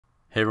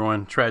Hey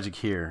everyone, Tragic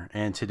here,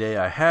 and today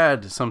I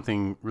had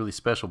something really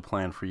special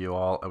planned for you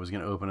all. I was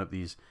going to open up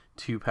these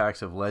 2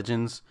 packs of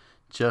Legends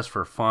just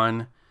for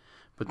fun,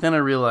 but then I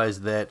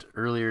realized that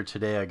earlier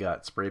today I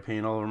got spray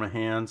paint all over my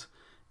hands,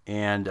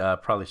 and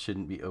probably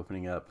shouldn't be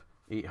opening up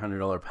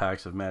 $800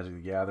 packs of Magic the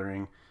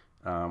Gathering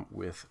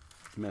with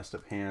messed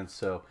up hands.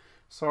 So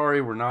sorry,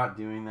 we're not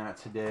doing that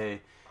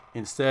today.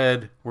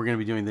 Instead, we're going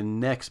to be doing the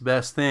next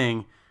best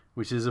thing,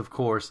 which is of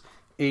course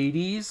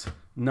 80s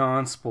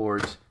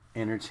non-sports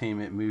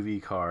entertainment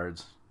movie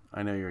cards.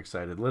 I know you're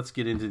excited. Let's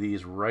get into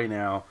these right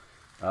now.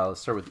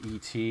 Let's start with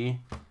ET,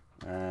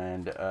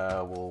 and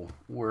we'll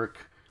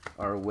work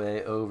our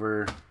way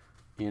over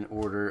in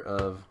order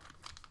of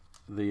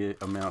the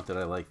amount that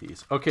I like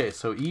these. Okay,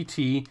 so ET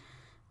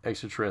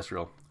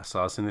Extraterrestrial. I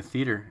saw this in the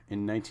theater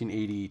in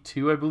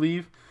 1982, I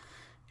believe,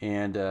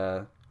 and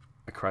I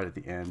cried at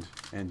the end.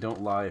 And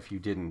don't lie if you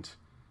didn't.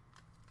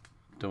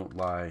 Don't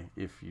lie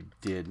if you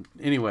did.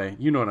 Anyway,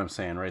 you know what I'm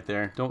saying right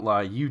there. Don't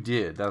lie, you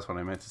did. That's what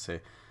I meant to say.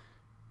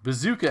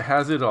 Bazooka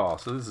has it all.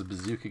 So this is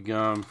Bazooka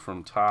gum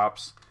from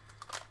Topps.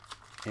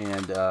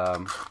 And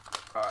I'm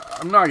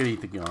not going to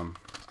eat the gum.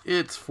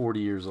 It's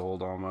 40 years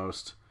old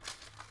almost.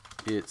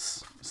 It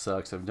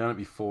sucks. I've done it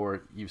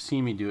before. You've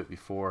seen me do it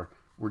before.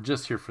 We're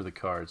just here for the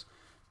cards.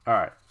 All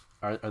right.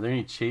 Are there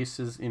any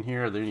chases in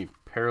here? Are there any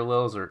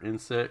parallels or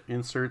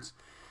inserts?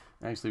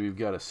 Actually, we've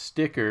got a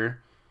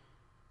sticker.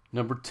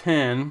 Number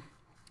 10,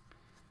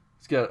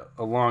 he's got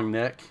a long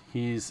neck.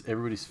 He's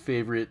everybody's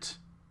favorite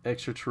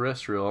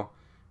extraterrestrial.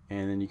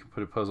 And then you can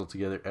put a puzzle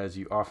together, as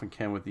you often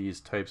can with these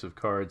types of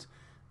cards,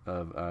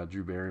 of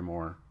Drew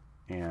Barrymore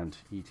and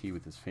E.T.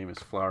 with his famous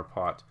flower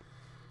pot.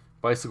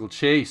 Bicycle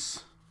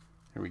Chase.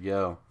 Here we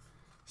go.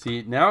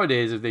 See,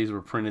 nowadays, if these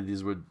were printed,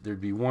 there'd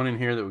be one in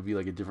here that would be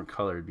like a different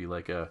color. It'd be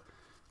like a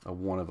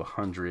 1 of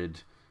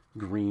 100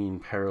 green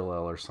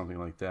parallel or something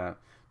like that.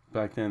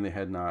 Back then, they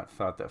had not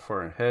thought that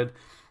far ahead.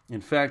 In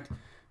fact,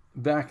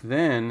 back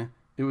then,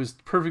 it was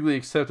perfectly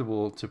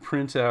acceptable to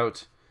print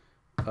out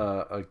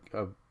a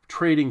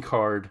trading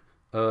card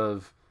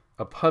of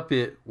a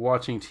puppet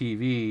watching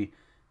TV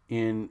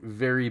in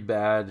very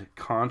bad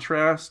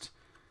contrast,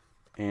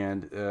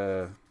 and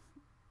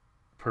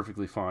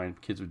perfectly fine.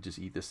 Kids would just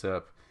eat this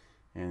up,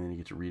 and then you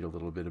get to read a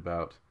little bit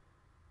about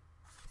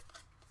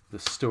the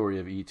story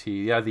of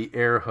E.T. Yeah, the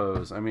air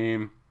hose. I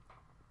mean,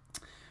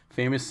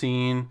 famous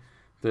scene.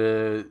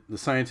 The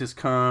scientists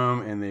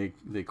come and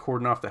they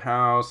cordon off the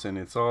house, and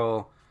it's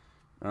all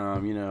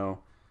you know,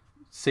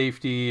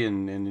 safety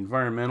and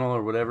environmental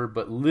or whatever,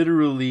 but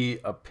literally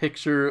a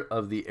picture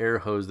of the air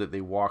hose that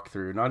they walk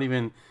through. Not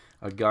even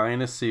a guy in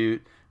a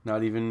suit,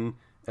 not even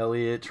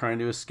Elliot trying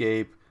to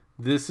escape.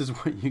 This is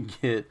what you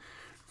get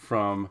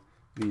from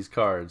these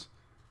cards.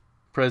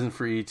 Present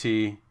for ET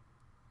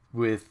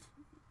with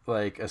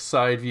like a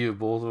side view of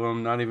both of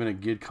them, not even a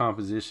good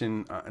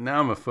composition.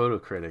 Now I'm a photo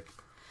critic.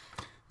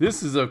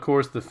 This is, of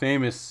course, the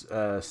famous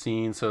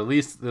scene, so at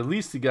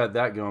least you got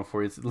that going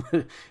for you.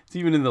 It's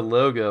even in the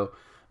logo.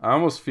 I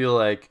almost feel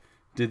like,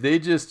 did they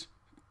just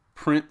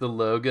print the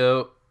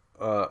logo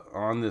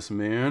on this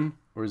moon,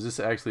 or is this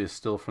actually a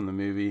still from the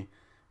movie?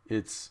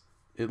 It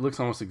looks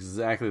almost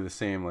exactly the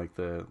same, like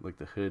the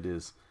hood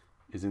is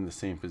in the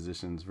same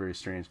position. It's very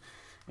strange.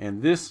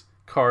 And this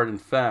card, in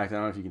fact, I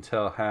don't know if you can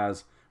tell,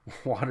 has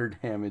water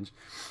damage.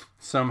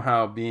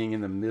 Somehow being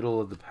in the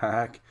middle of the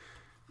pack,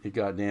 it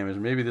got damaged.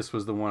 Maybe this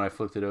was the one I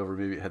flipped it over.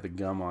 Maybe it had the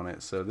gum on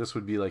it. So this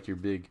would be like your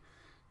big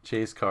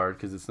chase card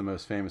because it's the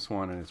most famous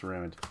one and it's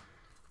ruined.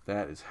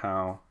 That is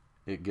how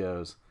it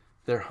goes.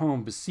 Their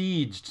home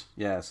besieged.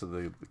 Yeah, so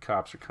the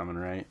cops are coming,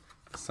 right?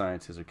 The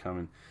scientists are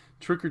coming.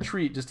 Trick or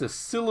treat, just a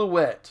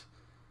silhouette.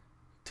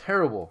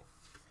 Terrible.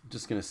 I'm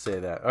just going to say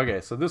that. Okay,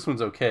 so this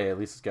one's okay. At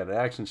least it's got an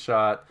action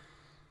shot.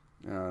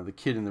 The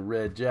kid in the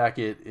red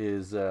jacket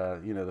is,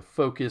 you know, the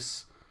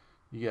focus.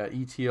 You got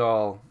E.T.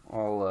 all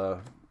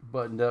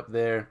buttoned up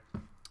there.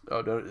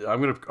 Oh, no,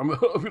 I'm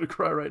gonna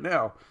cry right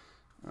now.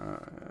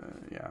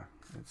 Yeah,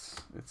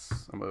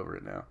 I'm over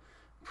it now.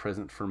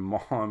 Present for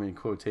mom in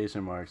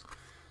quotation marks.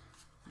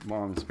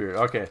 Mom in spirit.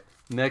 Okay,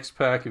 next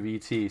pack of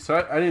ET.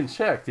 So I didn't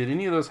check. Did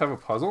any of those have a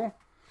puzzle?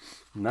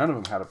 None of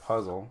them had a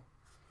puzzle.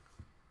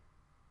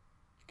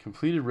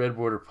 Completed red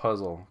border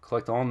puzzle.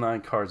 Collect all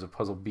 9 cards of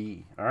puzzle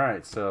B. All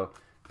right, so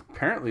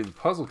apparently the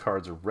puzzle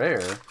cards are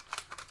rare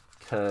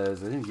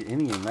because I didn't get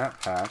any in that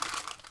pack.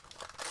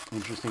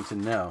 Interesting to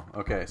know.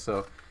 Okay,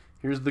 so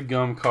here's the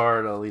gum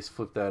card. I'll at least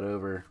flip that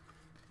over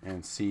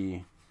and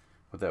see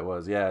what that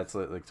was. Yeah, it's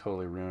like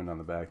totally ruined on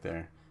the back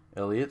there.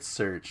 Elliot's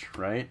Search,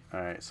 right? All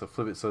right, so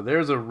flip it. So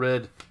there's a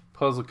red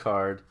puzzle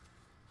card.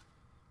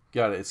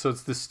 Got it. So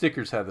it's the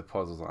stickers have the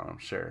puzzles on them,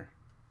 sure.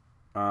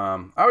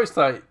 I always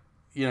thought,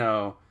 you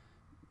know,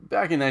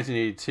 back in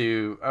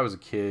 1982, I was a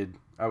kid.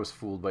 I was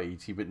fooled by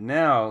E.T., but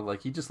now,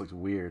 like, he just looks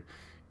weird.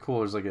 Cool,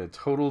 there's like a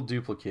total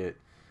duplicate.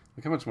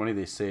 Look how much money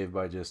they saved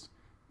by just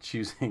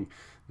choosing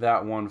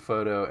that one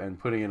photo and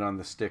putting it on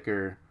the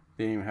sticker.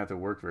 They didn't even have to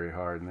work very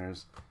hard. And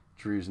there's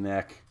Drew's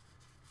neck.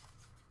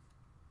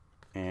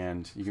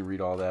 And you can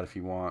read all that if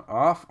you want.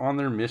 Off on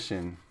their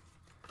mission.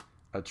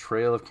 A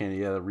trail of candy.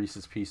 Yeah, the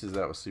Reese's Pieces,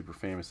 that was super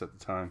famous at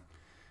the time.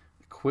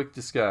 Quick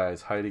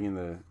disguise, hiding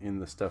in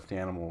the stuffed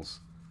animals.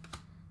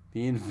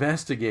 The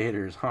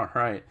Investigators. All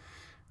right,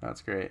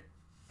 that's great.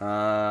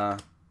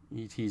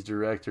 E.T.'s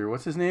director.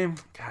 What's his name?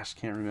 Gosh,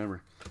 can't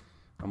remember.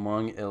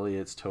 Among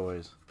Elliot's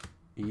Toys.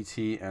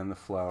 E.T. and the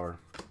Flower.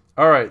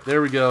 All right,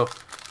 there we go.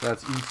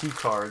 That's E.T.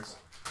 cards.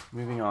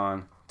 Moving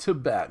on to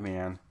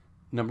Batman.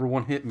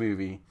 #1 hit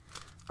movie.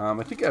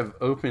 I think I've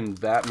opened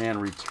Batman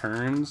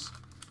Returns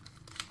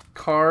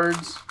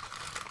cards,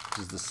 which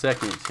is the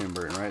second Tim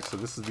Burton, right? So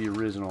this is the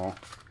original.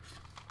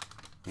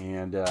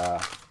 And I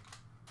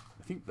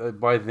think that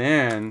by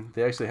then,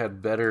 they actually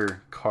had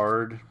better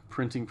card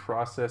printing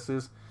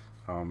processes.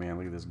 Oh, man,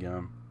 look at this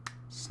gum.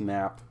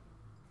 Snap.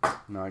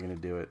 Not going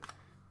to do it.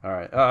 All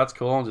right. Oh, that's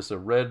cool. Just a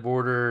red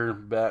border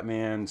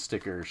Batman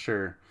sticker.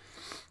 Sure.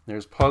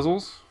 There's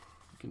puzzles.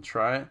 You can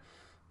try it.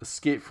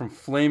 Escape from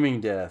Flaming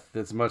Death.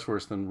 That's much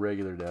worse than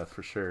regular death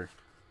for sure.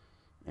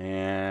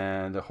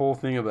 And the whole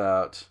thing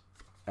about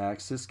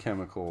Axis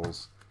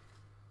Chemicals.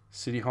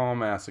 City Hall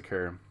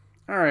Massacre.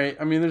 All right.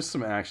 I mean, there's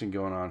some action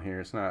going on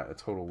here. It's not a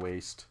total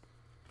waste.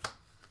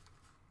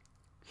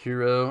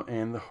 Hero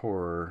and the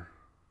Horror.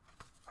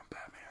 I'm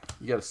Batman.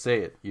 You got to say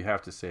it. You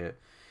have to say it.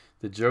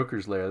 The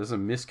Joker's Lair. This is a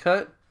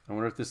miscut. I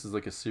wonder if this is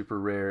like a super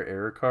rare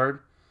error card.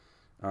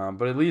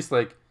 But at least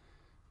like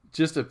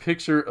just a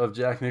picture of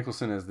Jack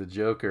Nicholson as the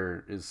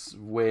Joker is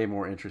way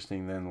more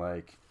interesting than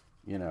like,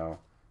 you know,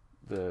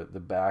 the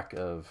back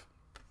of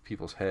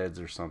people's heads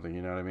or something.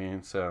 You know what I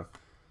mean? So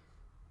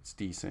it's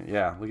decent.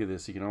 Yeah, look at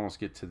this. You can almost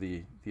get to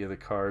the other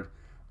card.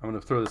 I'm going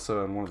to throw this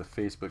on one of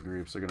the Facebook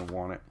groups. They're going to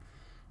want it.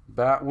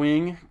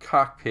 Batwing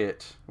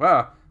Cockpit.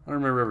 Wow. I don't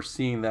remember ever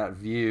seeing that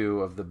view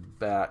of the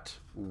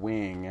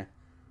Batwing.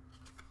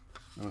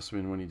 That must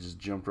have been when he just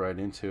jumped right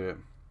into it.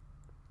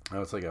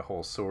 Oh, it's like a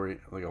whole story.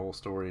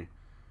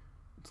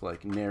 It's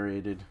like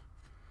narrated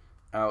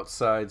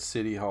outside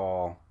City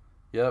Hall.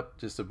 Yep,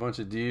 just a bunch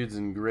of dudes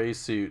in gray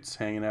suits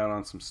hanging out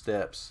on some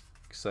steps.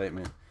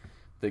 Excitement.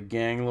 The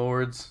Gang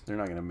Lords. They're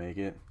not gonna make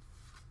it.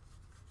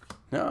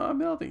 No, I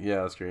mean, I don't think.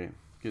 Yeah, that's great.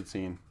 Good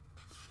scene.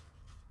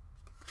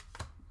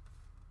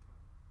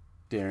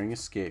 Daring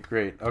Escape.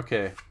 Great.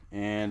 Okay,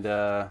 and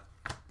the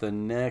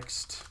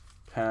next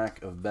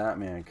pack of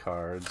Batman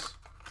cards.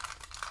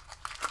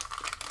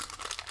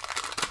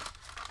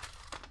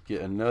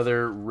 Get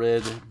another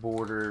red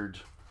bordered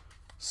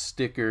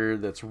sticker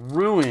that's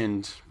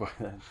ruined by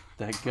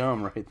that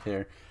gum right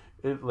there.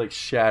 It like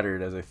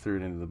shattered as I threw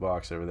it into the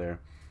box over there.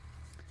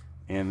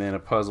 And then a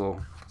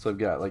puzzle. So I've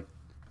got like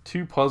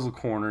 2 puzzle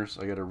corners.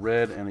 I got a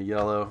red and a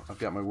yellow. I've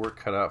got my work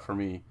cut out for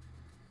me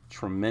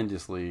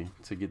tremendously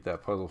to get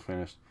that puzzle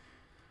finished.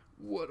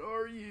 What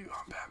are you?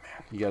 I'm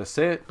Batman. You gotta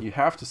say it. You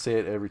have to say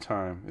it every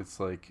time. It's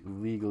like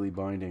legally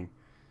binding.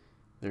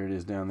 There it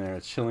is down there.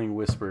 A chilling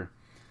whisper.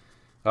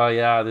 Oh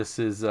yeah, this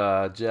is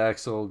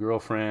Jack's old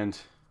girlfriend.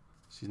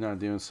 She's not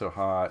doing so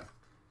hot.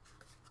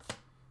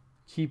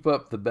 Keep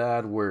up the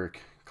bad work.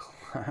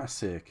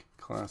 Classic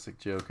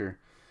Joker.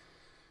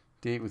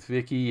 Date with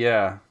Vicky,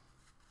 yeah.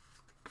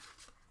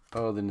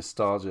 Oh, the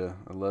nostalgia.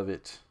 I love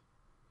it.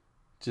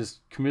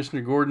 Just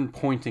Commissioner Gordon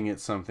pointing at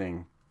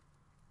something.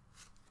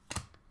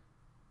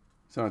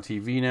 It's on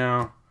TV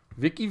now.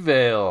 Vicky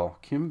Vale.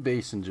 Kim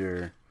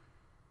Basinger.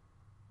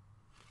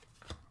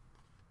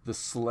 The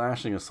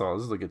Slashing Assault.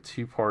 This is like a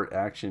 2-part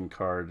action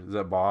card. Is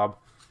that Bob?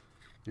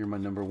 You're my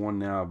 #1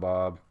 now,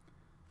 Bob.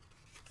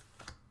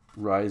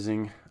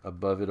 Rising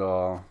Above It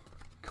All.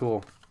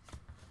 Cool.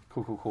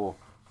 Cool.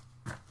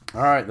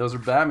 All right, those are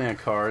Batman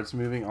cards.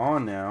 Moving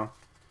on now.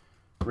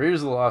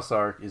 Raiders of the Lost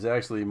Ark is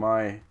actually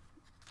my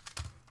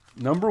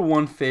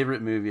 #1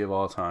 favorite movie of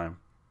all time.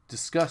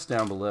 Discuss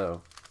down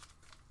below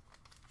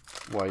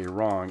why you're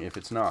wrong if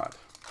it's not.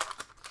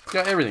 It's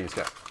got everything. It's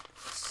got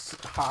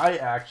high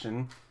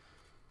action,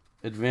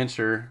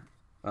 adventure,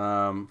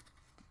 a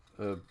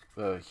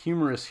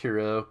humorous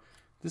hero.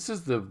 This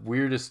is the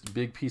weirdest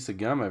big piece of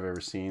gum I've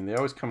ever seen. They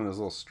always come in those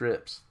little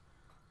strips.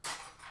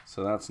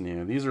 So that's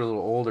new. These are a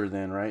little older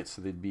then, right?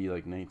 So they'd be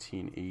like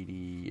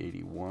 1980,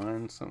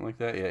 81, something like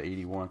that. Yeah,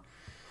 81.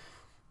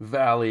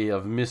 Valley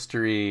of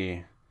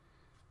Mystery.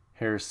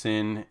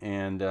 Harrison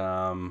and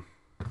the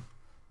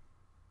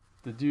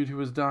dude who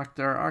was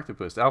Dr.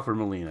 Octopus. Alfred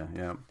Molina,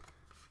 yeah.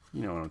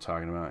 You know what I'm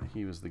talking about.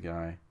 He was the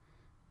guy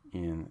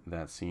in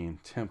that scene.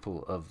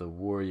 Temple of the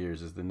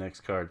Warriors is the next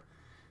card.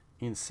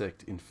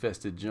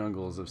 Insect-infested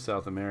jungles of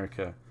South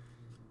America.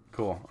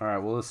 Cool. All right,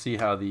 well, let's see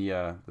how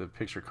the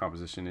picture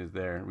composition is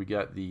there. We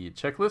got the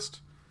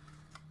checklist.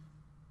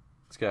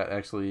 It's got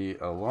actually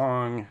a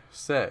long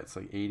set. It's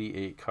like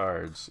 88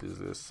 cards is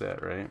this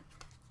set, right?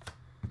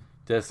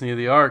 Destiny of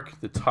the Ark,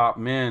 the top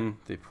men,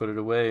 they put it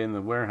away in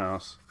the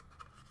warehouse.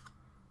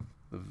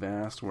 The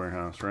vast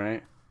warehouse,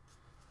 right?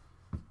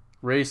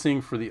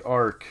 Racing for the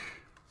Ark.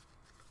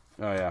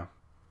 Oh, yeah.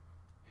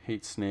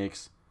 Hate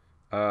snakes.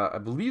 I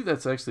believe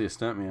that's actually a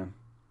stuntman.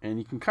 And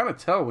you can kind of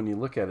tell when you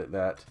look at it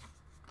that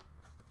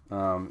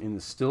in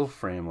the still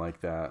frame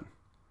like that.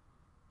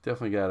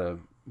 Definitely got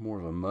more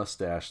of a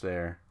mustache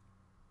there.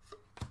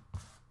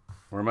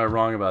 Or am I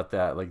wrong about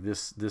that? Like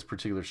this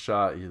particular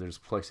shot, there's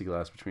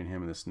plexiglass between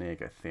him and the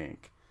snake, I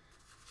think.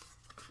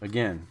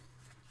 Again,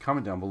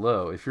 comment down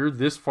below. If you're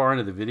this far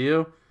into the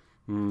video,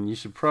 you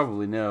should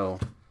probably know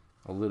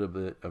a little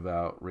bit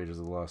about Raiders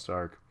of the Lost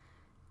Ark.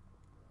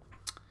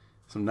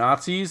 Some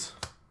Nazis.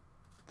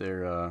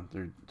 They're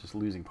just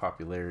losing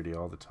popularity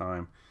all the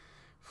time.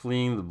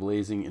 Fleeing the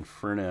blazing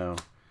inferno.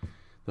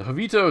 The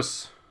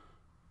Jovitos.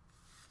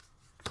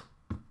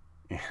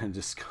 And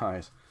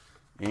disguise.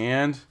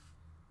 And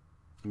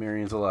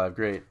Marion's alive.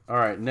 Great.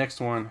 Alright, next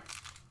one.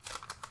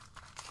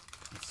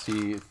 Let's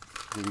see.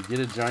 Did we get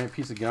a giant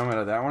piece of gum out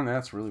of that one?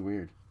 That's really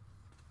weird.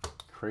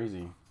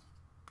 Crazy.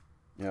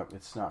 Yep,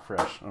 it's not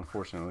fresh,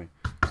 unfortunately.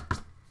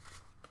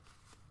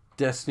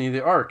 Destiny of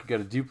the Ark.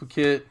 Got a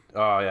duplicate.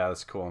 Oh, yeah,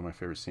 that's cool. My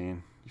favorite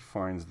scene. He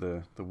finds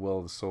the well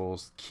of the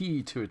souls.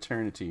 Key to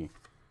eternity.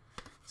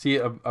 See,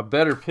 a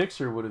better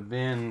picture would have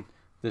been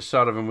this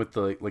shot of him with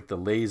the like the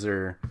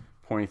laser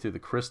pointing through the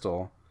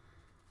crystal.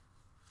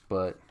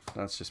 But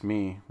that's just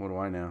me. What do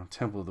I know?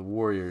 Temple of the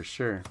Warriors,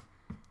 sure.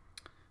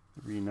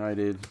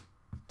 Reunited.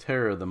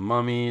 Terror of the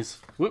Mummies.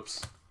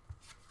 Whoops.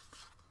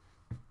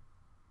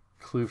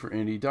 Clue for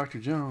Indy. Dr.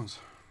 Jones.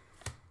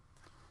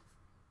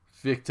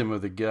 Victim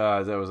of the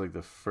Gods. That was like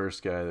the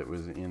first guy that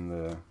was in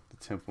the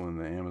temple in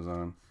the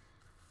Amazon.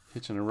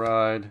 Hitching a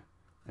Ride.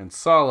 And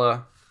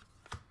Sala.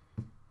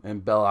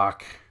 And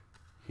Belloc.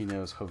 He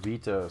knows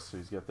Jovitos, so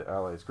he's got the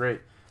allies.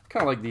 Great.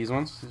 Kind of like these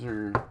ones. These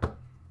are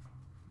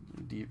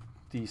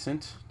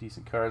decent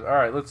cards. All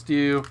right, let's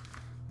do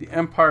The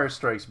Empire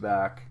Strikes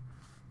Back.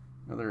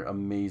 Another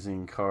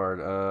amazing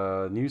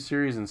card. New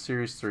series and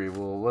series 3.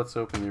 Well, let's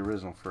open the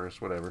original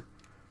first. Whatever.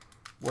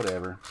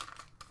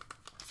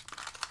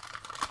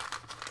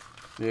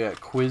 They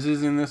got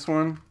quizzes in this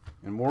one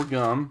and more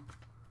gum.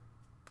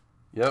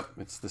 Yep,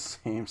 it's the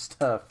same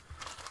stuff.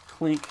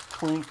 Clink,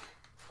 clink.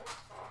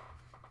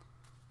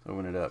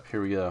 Open it up.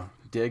 Here we go.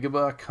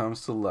 Dagobah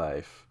comes to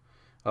life.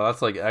 Oh,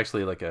 that's like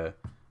actually like a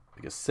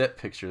set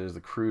picture. There's the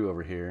crew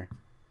over here.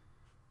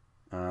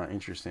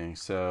 Interesting.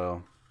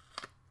 So,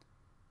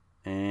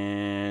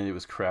 and it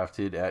was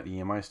crafted at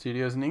EMI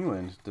Studios in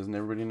England. Doesn't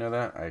everybody know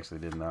that? I actually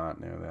did not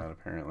know that,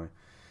 apparently.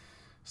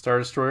 Star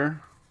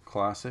Destroyer,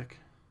 classic.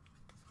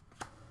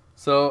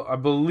 So I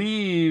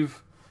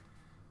believe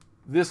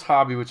this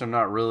hobby, which I'm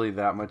not really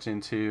that much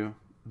into,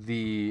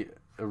 the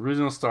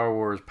original Star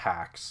Wars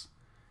packs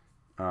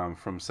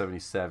from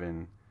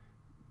 '77,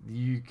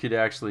 you could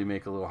actually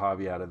make a little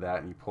hobby out of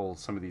that, and you pull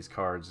some of these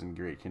cards in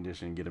great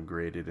condition and get them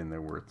graded, and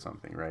they're worth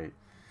something, right?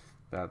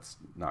 That's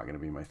not going to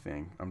be my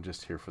thing. I'm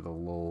just here for the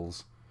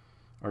lulz.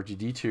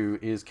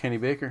 RGD2 is Kenny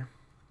Baker.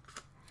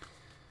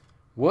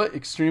 What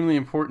extremely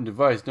important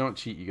device, don't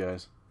cheat you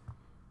guys,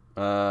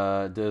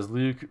 does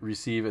Luke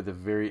receive at the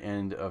very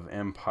end of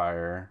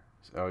Empire?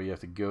 Oh, you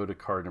have to go to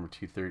card number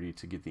 230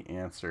 to get the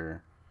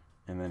answer,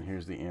 and then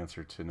here's the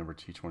answer to number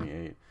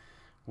 228.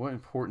 What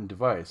important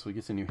device? Well, he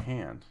gets a new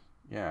hand.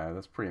 Yeah,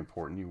 that's pretty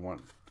important. You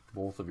want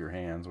both of your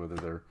hands, whether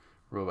they're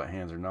robot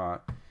hands or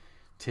not.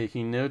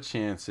 Taking no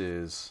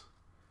chances.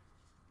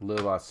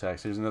 Lobot's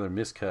tax. Here's another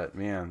miscut.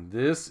 Man,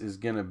 this is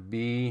going to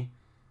be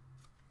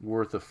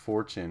worth a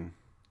fortune.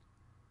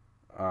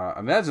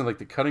 Imagine like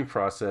the cutting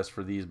process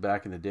for these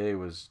back in the day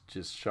was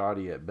just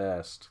shoddy at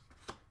best.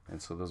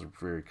 And so those are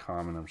very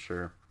common, I'm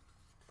sure.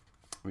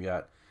 We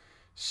got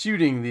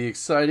Shooting the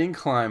Exciting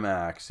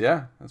Climax.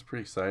 Yeah, that's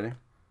pretty exciting.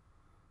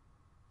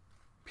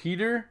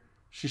 Peter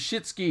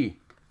Shishitsky.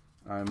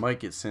 I might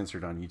get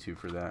censored on YouTube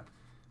for that.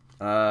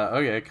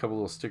 Okay, a couple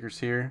little stickers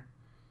here.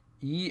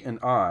 E and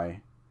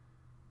I.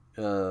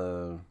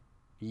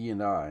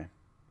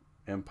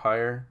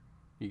 Empire.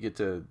 You get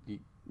to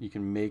you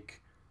can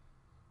make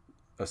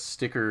a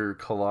sticker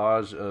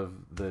collage of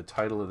the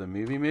title of the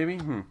movie, maybe.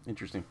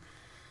 Interesting.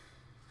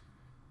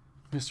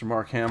 Mr.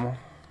 Mark Hamill.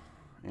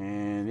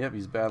 And yep,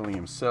 he's battling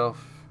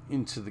himself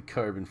into the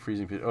carbon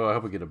freezing pit. Oh, I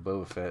hope we get a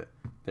Boba Fett.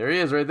 There he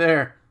is, right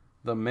there.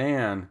 The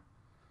man.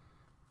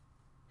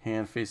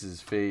 Hand faces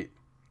his fate,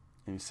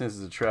 and he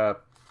senses a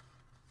trap,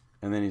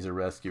 and then he's a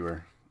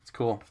rescuer. It's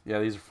cool. Yeah,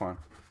 these are fun.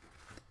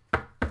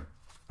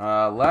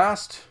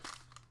 Last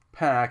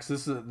packs.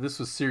 This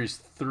was Series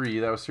 3.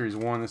 That was Series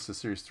 1. This is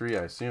Series 3.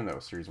 I assume that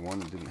was Series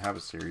 1. It didn't have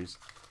a series.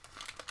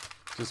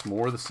 Just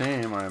more of the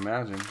same, I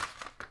imagine.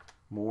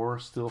 More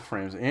still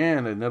frames.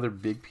 And another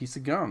big piece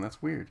of gum.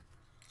 That's weird.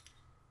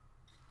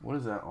 What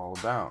is that all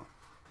about?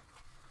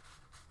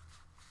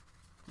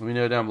 Let me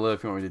know down below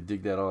if you want me to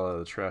dig that all out of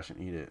the trash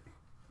and eat it.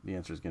 The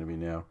answer is going to be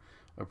no.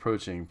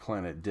 Approaching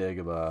planet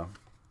Dagobah.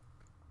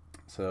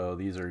 So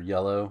these are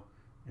yellow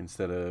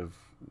instead of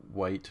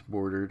white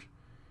bordered.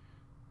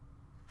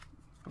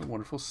 What a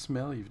wonderful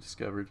smell you've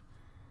discovered.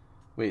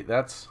 Wait,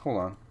 hold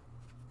on.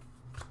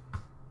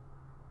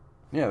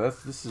 Yeah,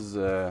 that's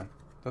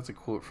a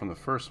quote from the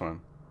first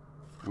one.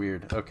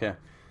 Weird. Okay.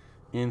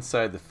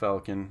 Inside the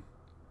Falcon.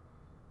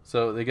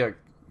 So they got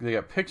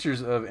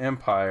pictures of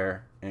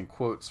Empire and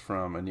quotes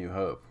from A New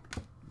Hope.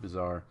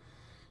 Bizarre.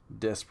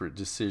 Desperate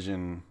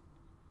decision.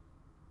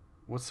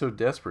 What's so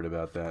desperate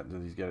about that?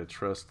 That he's got to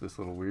trust this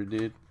little weird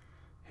dude?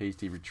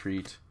 Hasty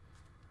Retreat.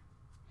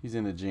 He's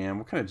in a jam.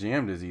 What kind of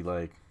jam does he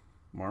like?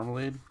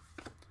 Marmalade?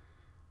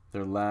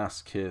 Their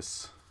Last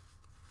Kiss.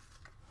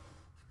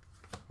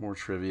 More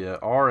trivia.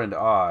 R and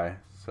I,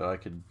 so I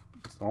could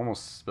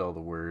almost spell the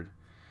word.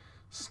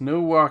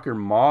 Snowwalker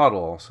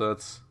model. So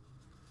that's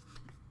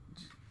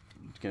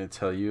going to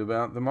tell you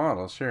about the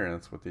model. Sure,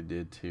 that's what they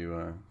did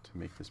to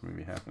make this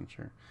movie happen.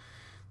 Sure.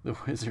 The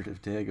Wizard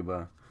of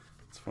Dagobah.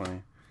 That's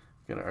funny.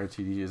 Got an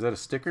RTD. Is that a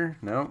sticker?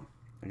 No.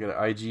 I got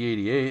an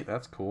IG-88.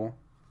 That's cool.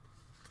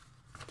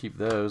 Keep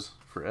those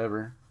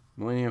forever.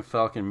 Millennium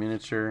Falcon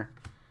miniature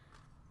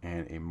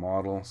and a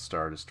model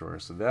Star Destroyer.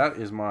 So that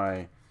is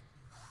my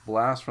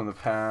blast from the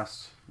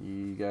past.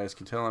 You guys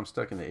can tell I'm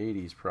stuck in the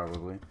 80s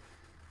probably,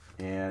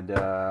 and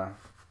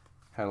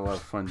had a lot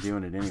of fun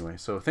doing it anyway.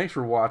 So thanks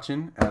for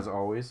watching. As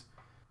always,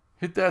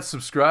 hit that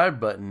subscribe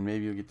button.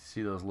 Maybe you'll get to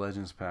see those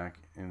Legends pack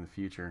in the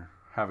future.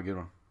 Have a good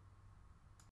one.